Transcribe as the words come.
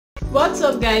What's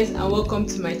up guys, and welcome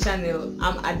to my channel.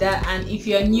 I'm Ada, and if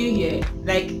you're new here,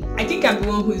 I think I'm the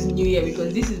one who's new here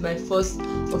because this is my first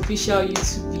official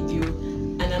YouTube video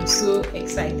and I'm so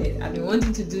excited. I've been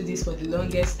wanting to do this for the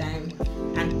longest time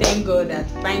and thank God that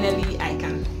finally I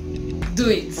can do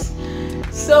it.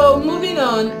 So moving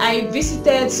on, I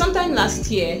visited sometime last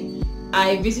year.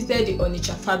 I visited the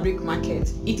Onitsha fabric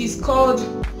market. It is called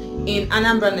in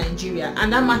Anambra, Nigeria,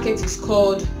 and that market is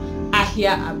called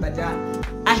Ahia Abada.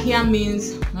 Ahia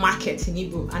means market in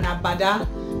Igbo and Abada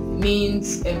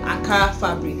means Ankara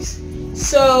fabrics.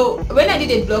 So when I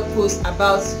did a blog post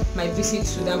about my visit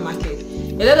to that market,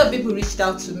 a lot of people reached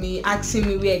out to me asking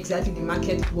me where exactly the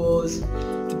market was,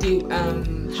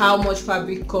 how much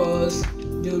fabric cost.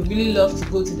 They would really love to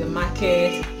go to the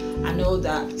market and all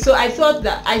that. So I thought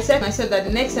that I said myself that the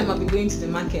next time I'll be going to the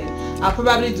market, I'll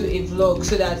probably do a vlog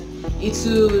so that it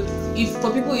will, if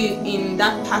for people in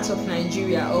that part of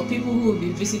Nigeria or people who will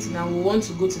be visiting and will want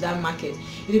to go to that market,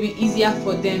 it will be easier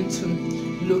for them to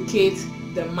locate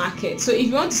the market. So if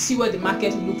you want to see what the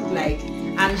market looked like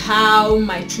and how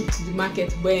my trip to the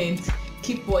market went,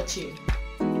 keep watching.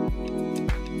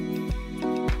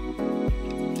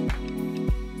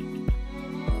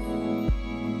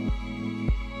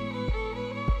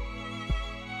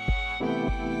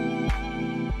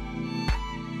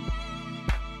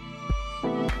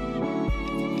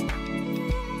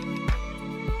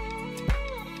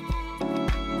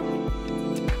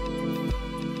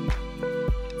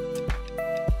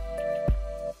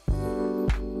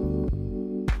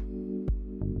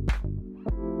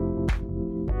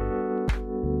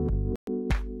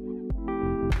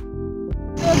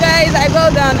 Guys, I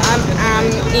got down. I'm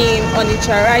in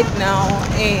Onitsha right now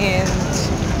and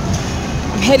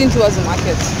I'm heading towards the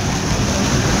market.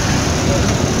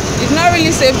 It's not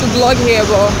really safe to vlog here,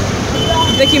 but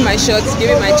I'm taking my shots,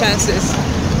 giving my chances.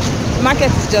 The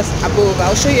market is just above.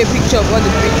 I'll show you a picture of what the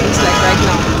bridge looks like right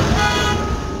now.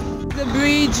 The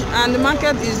bridge, and the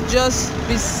market is just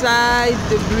beside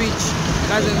the bridge,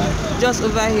 as in just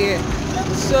over here.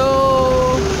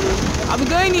 So I'll be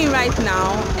going in right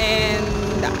now, and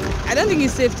I don't think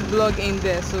it's safe to vlog in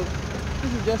there, so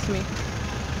this is just me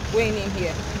going in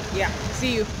here. Yeah,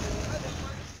 see you.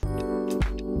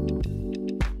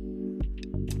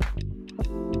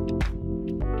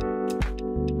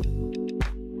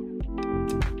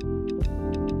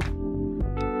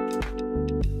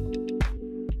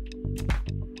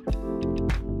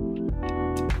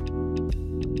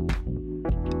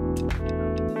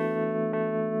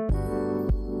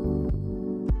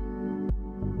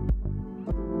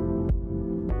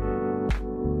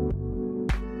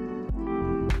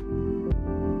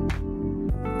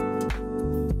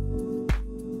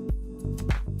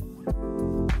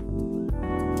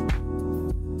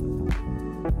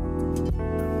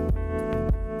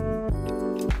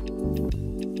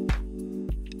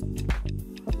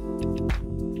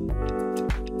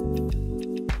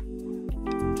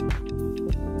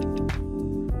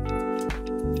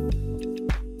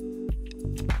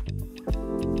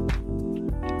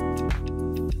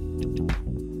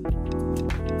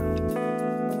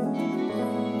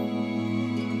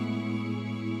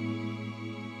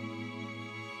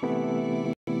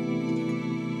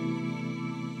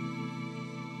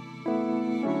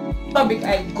 Fabric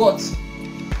I got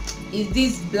is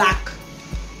this black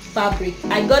fabric.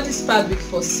 I got this fabric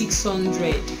for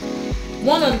 600.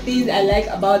 One of the things I like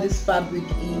about this fabric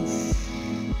is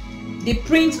the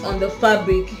print on the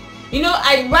fabric. You know,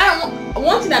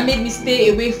 one thing that made me stay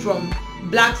away from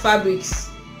black fabrics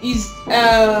is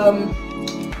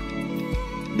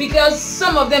because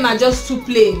some of them are just too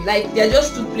plain, like they're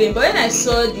just too plain. But when I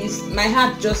saw this, my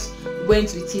heart just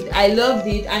went with it. I loved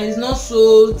it, and it's not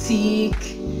so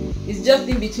thick. It's just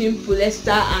in between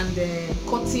polyester and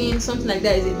cotton, something like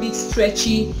that. It's a bit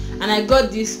stretchy, and I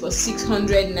got this for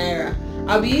 600 naira.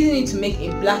 I'll be using it to make a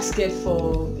black skirt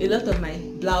for a lot of my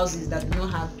blouses that do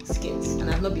not have skirts, and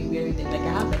I've not been wearing them. Like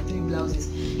I have like 3 blouses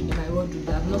in my wardrobe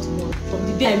that I've not worn from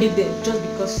the day I made them, just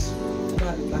because I don't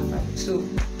have a black fabric. So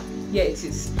yeah, it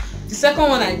is. The second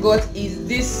one I got is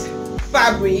this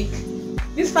fabric.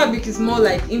 This fabric is more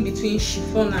like in between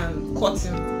chiffon and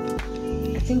cotton.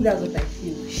 I think that's what I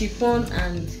feel. Chiffon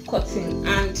and cotton.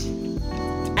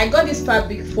 And I got this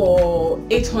fabric for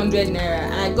 800 naira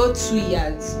and I got 2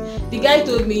 yards. The guy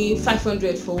told me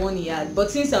 500 for 1 yard, but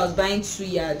since I was buying 2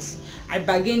 yards, I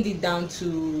bargained it down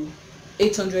to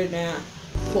 800 naira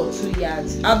for 2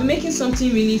 yards. I'll be making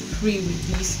something really free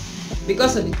with this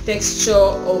because of the texture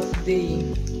of the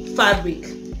fabric.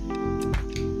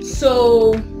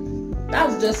 So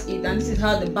that's just it, and this is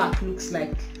how the back looks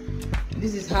like.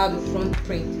 This is how the front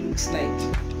print looks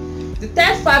like. The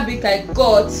third fabric I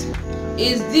got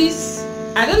is this.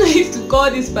 I don't know if to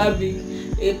call this fabric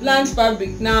a plant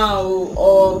fabric now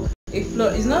or a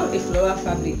floor. It's not a floral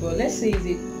fabric, but let's say it's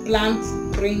a plant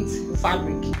print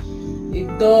fabric.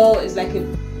 It's like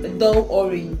a dull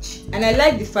orange, and I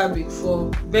like the fabric for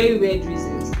very weird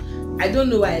reasons. I don't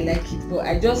know why I like it, but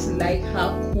I just like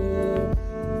how cool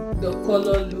the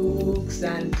color looks,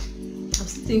 and I'm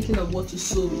still thinking of what to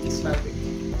sew with this fabric.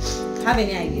 Have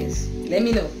any ideas? Let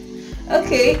me know.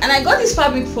 Okay, and I got this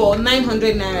fabric for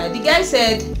 900 naira. The guy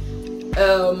said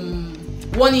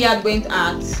 1 yard went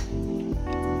at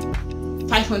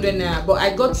 500 naira, but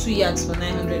I got 2 yards for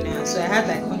 900 naira, so I had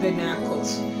like 100 naira cut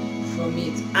from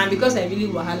it. And because I really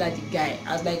wahala the guy,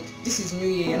 I was like, this is New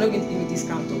Year, you're not going to give me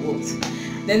discount or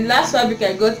what? Then the last fabric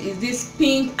I got is this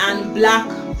pink and black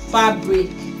fabric.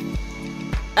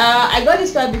 I got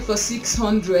this fabric for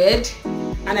 600,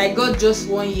 and I got just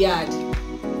 1 yard,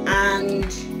 and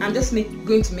I'm just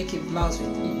going to make a blouse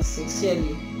with it.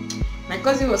 Sincerely, my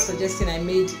cousin was suggesting I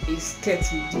made a skirt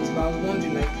with this, but I was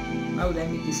wondering, like, how would I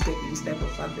make a skirt with this type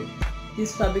of fabric?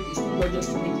 This fabric is too gorgeous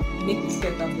to make a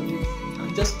skirt out of it.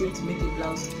 I'm just going to make a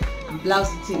blouse, and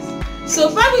blouse it is. So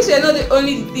fabrics were not the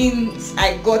only things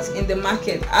I got in the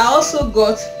market. I also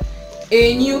got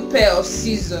a new pair of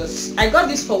scissors. I got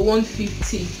this for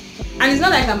 150, and it's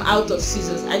not like I'm out of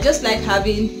scissors. I just like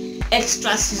having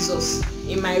extra scissors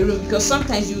in my room, because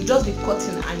sometimes you just be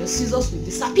cutting and your scissors will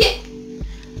disappear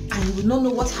and you will not know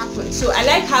what happened. So I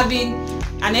like having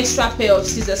an extra pair of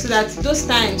scissors, so that those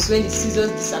times when the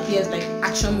scissors disappears, like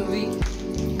action movie,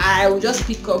 I will just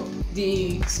pick up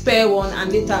the spare one,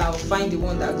 and later I'll find the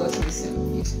one that got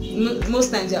missing.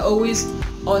 Most times they're always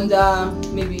under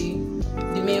maybe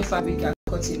the main fabric I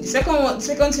got in. The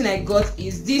second thing I got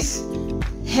is this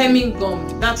hemming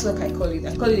gum. That's what I call it.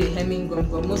 I call it a hemming gum,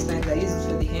 but most times I use it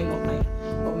for the hem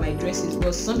of my dresses.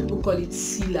 But some people call it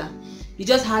sealer. It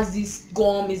just has this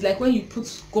gum. It's like when you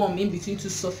put gum in between two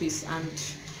surfaces and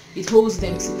it holds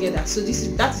them together. So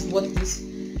that is what this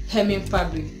hemming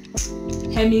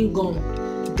gum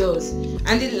does.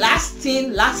 And the last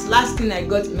thing I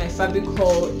got in my fabric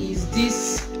haul is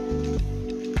this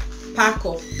pack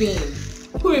of pin.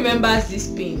 Who remembers this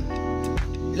pin?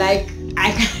 Like,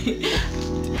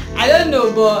 I don't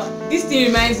know, but this thing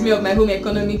reminds me of my home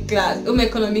economics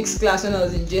class when I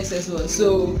was in JSS1.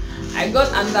 So I got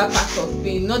another pack of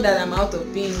pin. Not that I'm out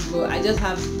of pins, but I just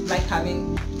like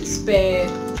having a spare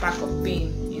pack of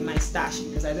pin in my stash,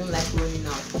 because I don't like running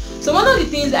out. So one of the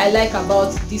things I like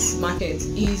about this market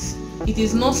is it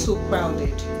is not so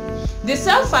crowded. They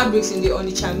sell fabrics in the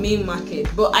Onitsha main market,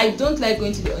 but I don't like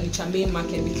going to the Onitsha main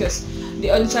market, because the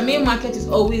Onitsha main market is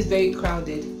always very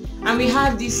crowded, and we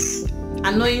have this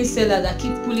annoying seller that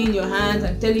keep pulling your hands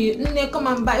and telling you, come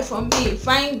and buy from me,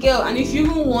 fine girl. And if you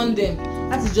even want them,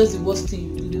 that is just the worst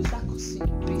thing you do. They'll start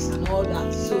causing grace and all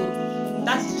that. So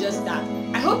that is just that.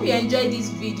 I hope you enjoyed this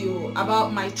video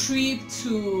about my trip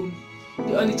to the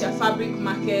Onitsha fabric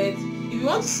market. If you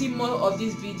want to see more of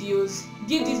these videos,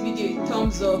 give this video a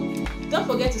thumbs up. Don't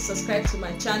forget to subscribe to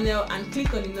my channel and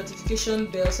click on the notification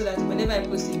bell, so that whenever I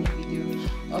post a new video,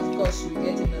 of course you'll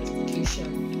get a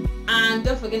notification. And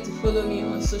don't forget to follow me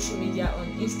on social media, on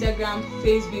Instagram,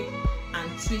 Facebook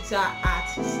and Twitter at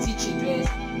Stitchy Dress.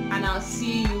 And I'll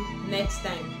see you next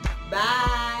time.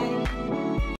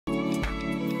 Bye.